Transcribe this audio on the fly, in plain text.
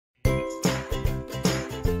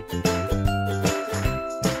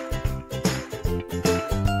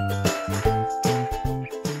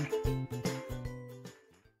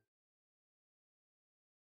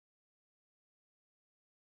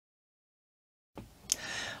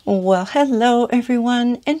Well, hello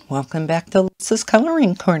everyone, and welcome back to Lisa's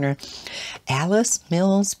Coloring Corner. Alice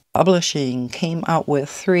Mills Publishing came out with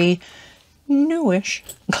 3 newish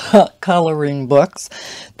coloring books.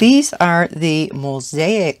 These are the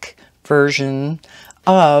Mosaic version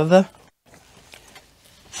of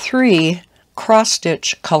 3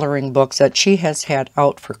 cross-stitch coloring books that she has had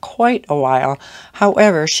out for quite a while.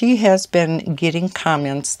 However, she has been getting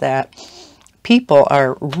comments that people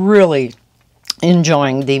are really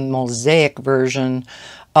enjoying the Mosaic version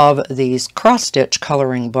of these cross-stitch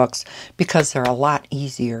coloring books because they're a lot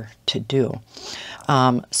easier to do.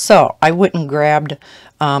 So I went and grabbed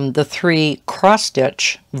the 3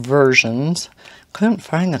 cross-stitch versions. Couldn't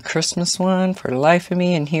find the Christmas one for the life of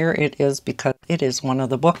me, and here it is because it is one of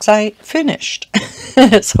the books I finished.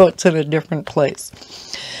 So it's in a different place.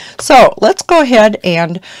 So let's go ahead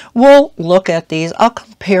and we'll look at these. I'll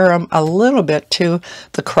compare them a little bit to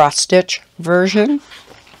the cross-stitch version.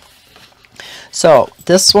 So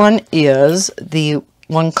this one is the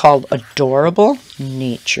one called Adorable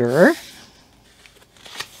Nature.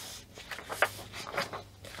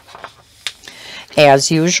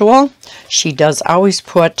 As usual, she does always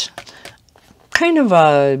put kind of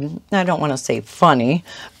a, I don't want to say funny,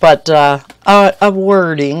 but a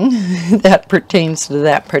wording that pertains to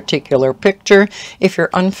that particular picture. If you're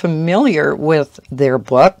unfamiliar with their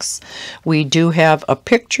books, we do have a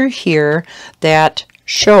picture here that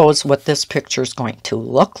shows what this picture is going to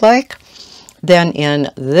look like. Then in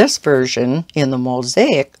this version, in the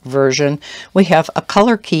Mosaic version, we have a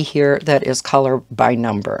color key here that is color by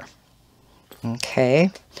number.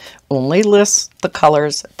 Okay, only lists the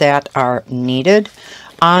colors that are needed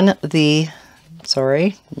on the,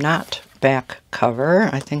 sorry, not back cover.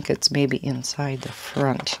 I think it's maybe inside the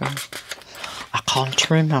front. I can't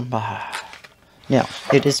remember. No,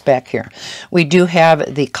 it is back here. We do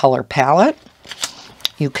have the color palette.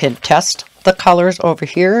 You can test the colors over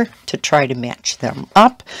here to try to match them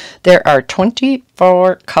up. There are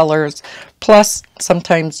 24 colors, plus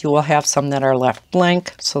sometimes you will have some that are left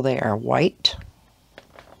blank, so they are white.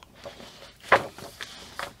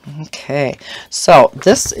 Okay, so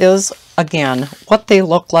this is again what they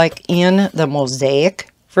look like in the Mosaic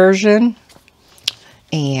version.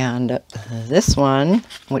 And this one,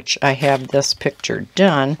 which I have this picture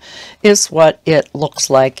done, is what it looks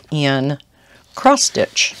like in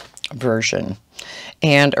cross-stitch version.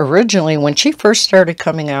 And originally when she first started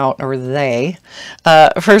coming out, or they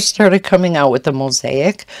first started coming out with the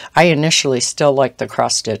Mosaic, I initially still liked the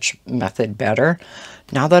cross-stitch method better.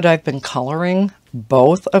 Now that I've been coloring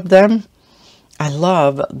both of them, I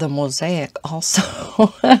love the Mosaic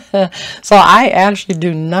also. So I actually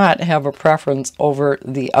do not have a preference over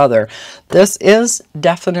the other. This is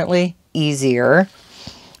definitely easier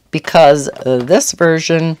because this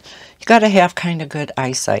version, you got to have kind of good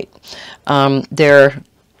eyesight. There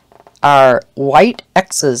are white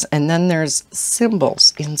X's, and then there's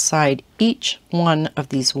symbols inside each one of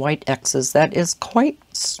these white X's. That is quite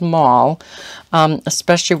small,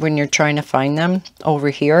 especially when you're trying to find them over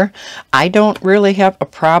here. I don't really have a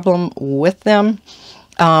problem with them.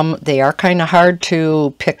 They are kind of hard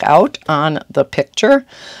to pick out on the picture.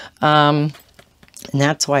 And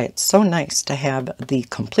that's why it's so nice to have the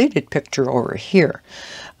completed picture over here.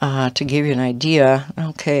 To give you an idea,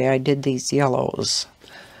 okay, I did these yellows.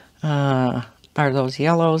 Are those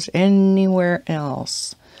yellows anywhere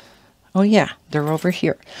else? Oh yeah, they're over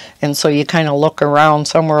here. And so you kind of look around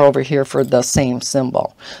somewhere over here for the same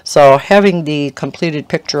symbol. So having the completed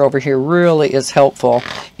picture over here really is helpful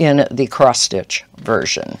in the cross-stitch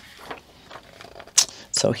version.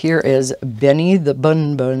 So here is Benny the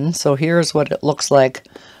Bun Bun. So here's what it looks like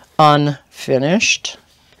unfinished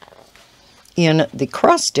in the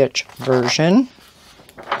cross-stitch version.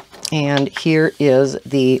 And here is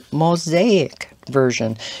the Mosaic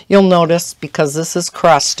version. You'll notice, because this is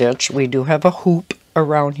cross-stitch, we do have a hoop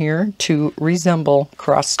around here to resemble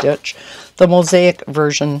cross-stitch. The Mosaic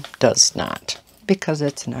version does not, because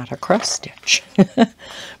it's not a cross-stitch. But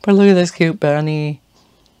look at this cute bunny.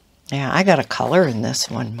 Yeah, I got a color in this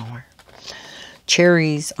one more.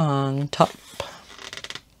 Cherries on top.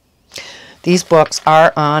 These books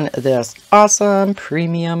are on this awesome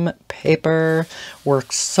premium paper.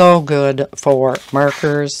 Works so good for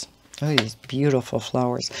markers. Oh, these beautiful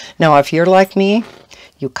flowers. Now, if you're like me,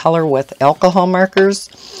 you color with alcohol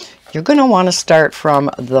markers, you're going to want to start from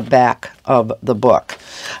the back of the book.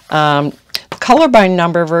 Color by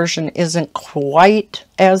number version isn't quite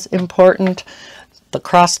as important. The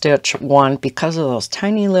cross-stitch one, because of those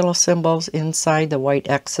tiny little symbols inside the white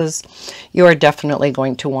X's, you are definitely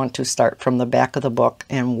going to want to start from the back of the book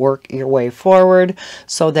and work your way forward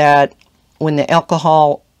so that when the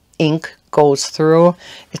alcohol ink goes through,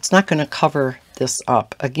 it's not going to cover this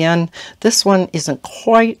up. Again, this one isn't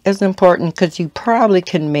quite as important because you probably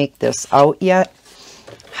can make this out yet.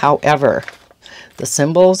 However, the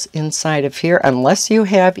symbols inside of here, unless you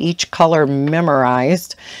have each color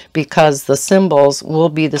memorized, because the symbols will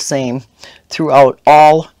be the same throughout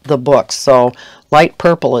all the books. So light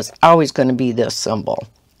purple is always going to be this symbol.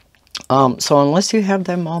 So unless you have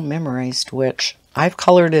them all memorized, which I've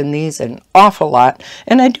colored in these an awful lot,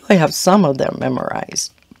 and I do have some of them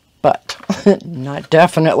memorized, but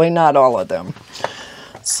definitely not all of them.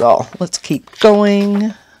 So let's keep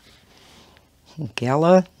going.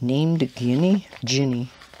 Gala named Ginny.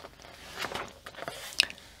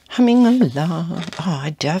 Humming along. Oh,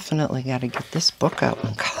 I definitely got to get this book out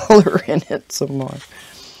and color in it some more.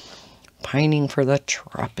 Pining for the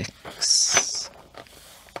tropics.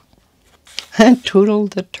 And Toodle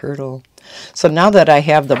the Turtle. So now that I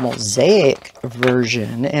have the Mosaic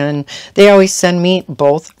version, and they always send me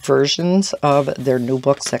both versions of their new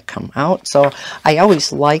books that come out, so I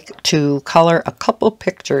always like to color a couple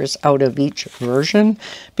pictures out of each version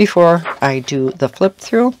before I do the flip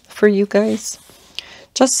through for you guys.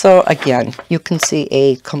 Just so, again, you can see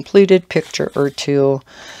a completed picture or two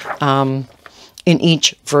in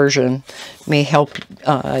each version. May help,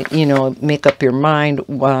 you know, make up your mind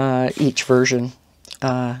each version.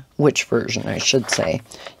 Which version, I should say,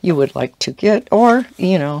 you would like to get, or,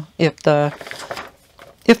 you know, if the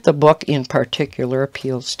book in particular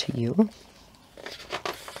appeals to you.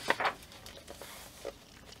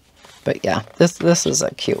 But yeah, this is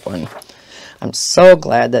a cute one. I'm so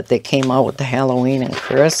glad that they came out with the Halloween and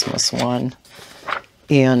Christmas one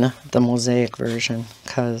in the Mosaic version,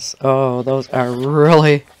 because, oh, those are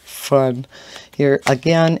really fun. Here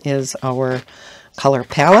again is our color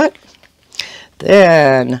palette.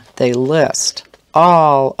 Then they list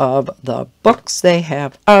all of the books they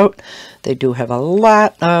have out. They do have a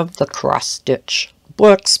lot of the cross-stitch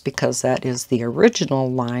books because that is the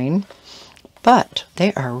original line. But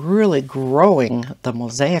they are really growing the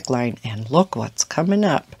Mosaic line, and look what's coming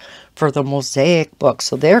up for the Mosaic book.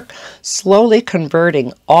 So they're slowly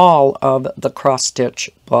converting all of the cross-stitch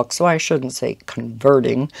books. So I shouldn't say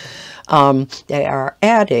converting. They are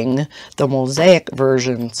adding the Mosaic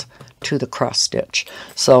versions to the cross-stitch.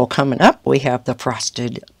 So coming up, we have the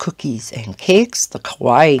Frosted Cookies and Cakes, the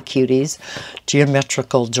Kawaii Cuties,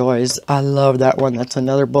 Geometrical Joys. I love that one. That's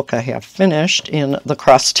another book I have finished in the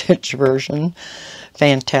cross-stitch version.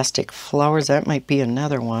 Fantastic Flowers, that might be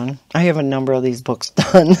another one. I have a number of these books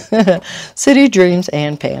done. City Dreams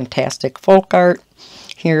and Fantastic Folk Art.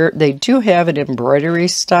 Here they do have an embroidery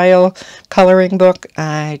style coloring book.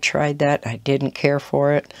 I tried that. I didn't care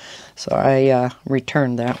for it, so I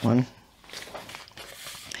returned that one.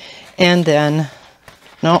 And then,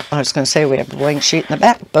 no, I was going to say we have a blank sheet in the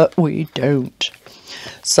back, but we don't.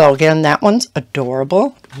 So again, that one's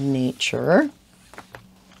Adorable Nature.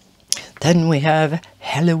 Then we have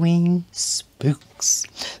Halloween Spooks.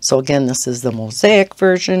 So again, this is the Mosaic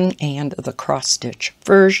version and the cross-stitch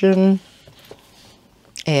version.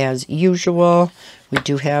 As usual, we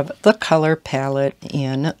do have the color palette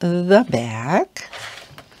in the back.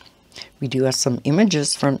 We do have some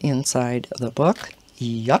images from inside the book.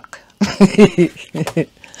 Yuck.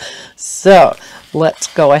 So, let's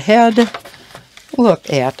go ahead,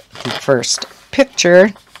 look at the first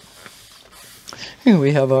picture. Here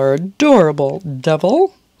we have our adorable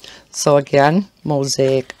devil. So again,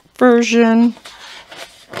 Mosaic version.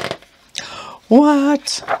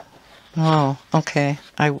 What? Oh, okay.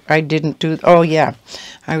 I didn't do... Oh, yeah.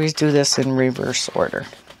 I always do this in reverse order.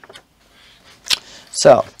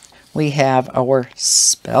 So, we have our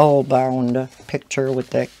spellbound picture with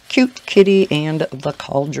the cute kitty and the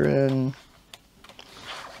cauldron.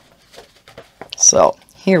 So,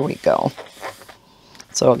 here we go.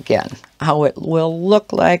 So, again, how it will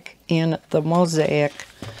look like in the Mosaic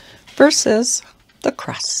versus the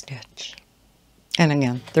cross-stitch. And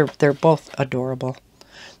again, they're both adorable.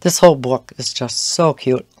 This whole book is just so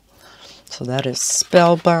cute. So that is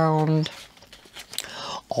Spellbound.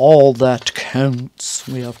 All That Counts.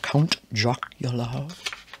 We have Count Dracula.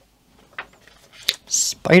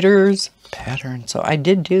 Spider's Pattern. So I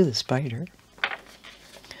did do the spider.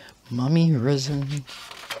 Mummy Risen.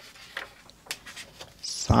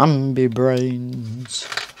 Zombie Brains.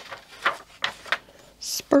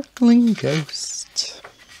 Sparkling Ghost.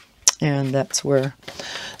 And that's where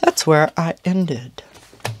I ended.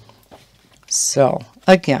 So,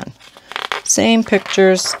 again, same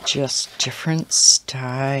pictures, just different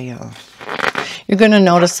style. You're going to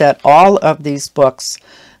notice that all of these books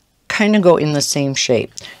kind of go in the same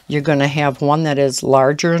shape. You're going to have one that is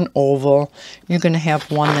larger and oval. You're going to have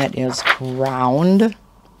one that is round.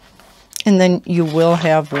 And then you will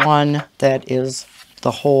have one that is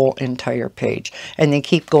the whole entire page. And they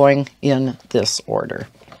keep going in this order.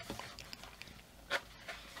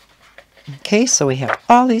 Okay, so we have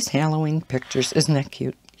all these Halloween pictures. Isn't that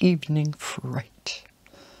cute? Evening Fright.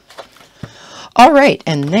 All right,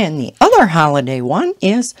 and then the other holiday one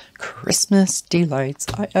is Christmas Delights.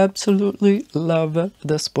 I absolutely love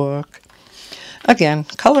this book. Again,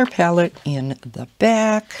 color palette in the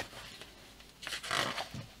back.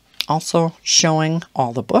 Also showing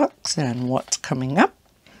all the books and what's coming up.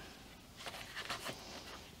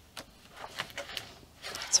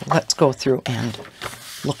 So let's go through and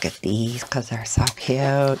look at these because they're so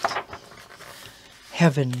cute.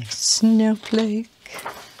 Heavenly Snowflake.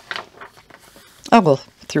 I'll go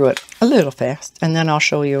through it a little fast, and then I'll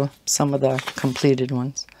show you some of the completed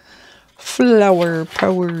ones. Flower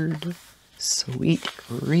Powered Sweet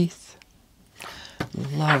Wreath.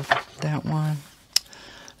 Love that one.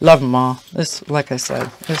 Love them all. This, like I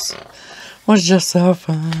said, this was just so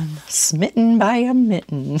fun. Smitten by a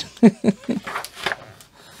Mitten.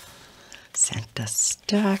 Santa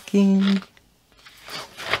Stocking.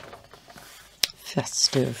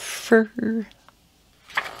 Festive Fur.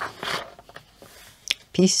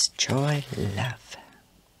 Peace, Joy, Love.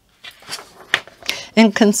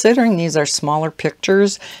 And considering these are smaller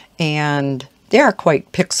pictures and they are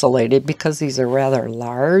quite pixelated because these are rather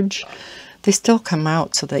large, they still come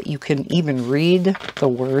out so that you can even read the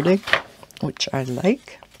wording, which I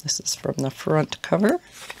like. This is from the front cover.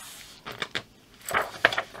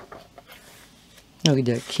 Look at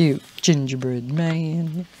that cute gingerbread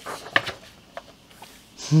man.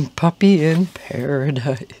 Puppy in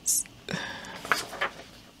Paradise.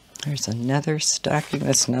 There's another stocking.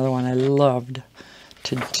 That's another one I loved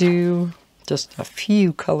to do. Just a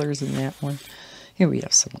few colors in that one. Here we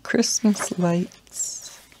have some Christmas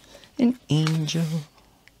lights. An angel.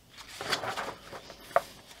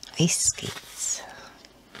 Ice skates.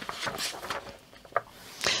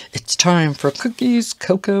 It's time for cookies,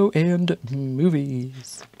 cocoa, and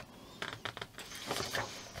movies.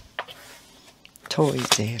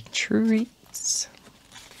 Toys and treats.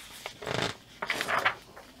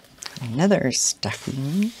 Another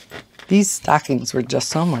stocking. These stockings were just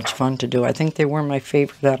so much fun to do. I think they were my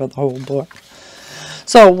favorite out of the whole book.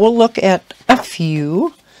 So we'll look at a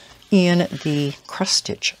few in the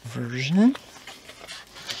cross-stitch version.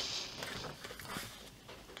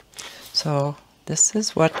 So this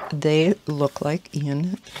is what they look like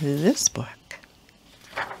in this book.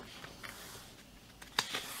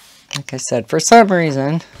 Like I said, for some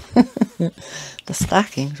reason, the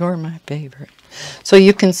stockings were my favorite. So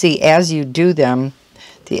you can see as you do them,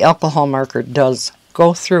 the alcohol marker does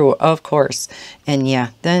go through, of course. And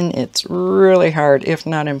yeah, then it's really hard, if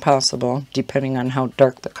not impossible, depending on how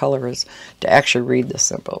dark the color is, to actually read the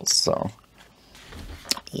symbols. So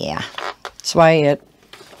yeah, that's why it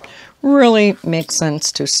really makes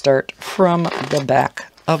sense to start from the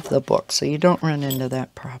back of the book so you don't run into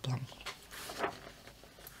that problem.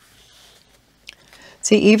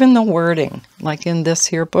 See, even the wording, like in this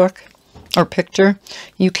here book or picture,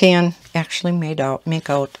 you can actually make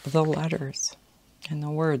out the letters and the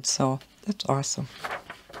words. So that's awesome.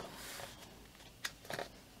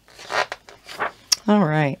 All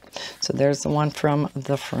right, so there's the one from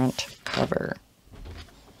the front cover.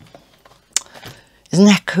 Isn't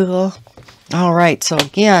that cool? All right, so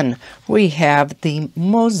again, we have the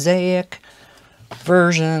Mosaic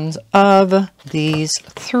versions of these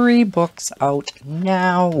 3 books out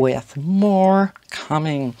now, with more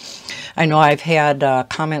coming. I know I've had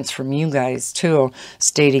comments from you guys too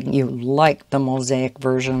stating you like the Mosaic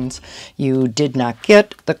versions. You did not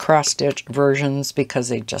get the cross-stitch versions because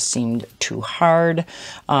they just seemed too hard.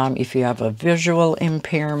 If you have a visual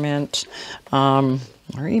impairment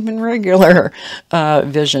or even regular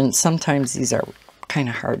vision, sometimes these are kind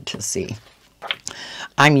of hard to see.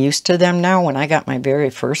 I'm used to them now. When I got my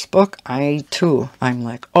very first book, I'm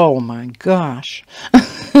like, oh my gosh.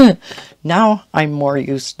 Now I'm more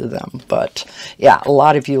used to them. But yeah, a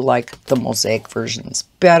lot of you like the Mosaic versions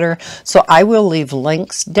better. So I will leave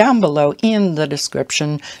links down below in the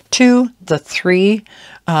description to the 3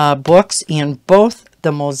 books in both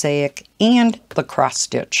the Mosaic and the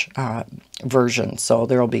cross-stitch version. So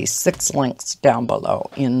there will be 6 links down below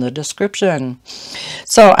in the description.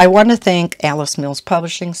 So I want to thank Alice Mills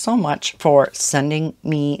Publishing so much for sending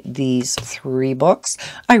me these 3 books.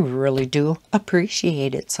 I really do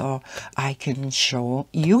appreciate it, so I can show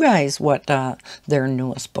you guys what their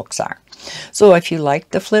newest books are. So if you like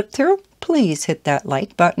the flip through, please please hit that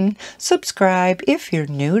like button. Subscribe if you're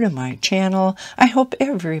new to my channel. I hope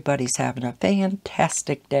everybody's having a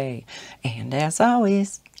fantastic day. And as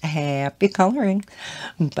always, happy coloring.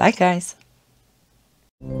 Bye, guys.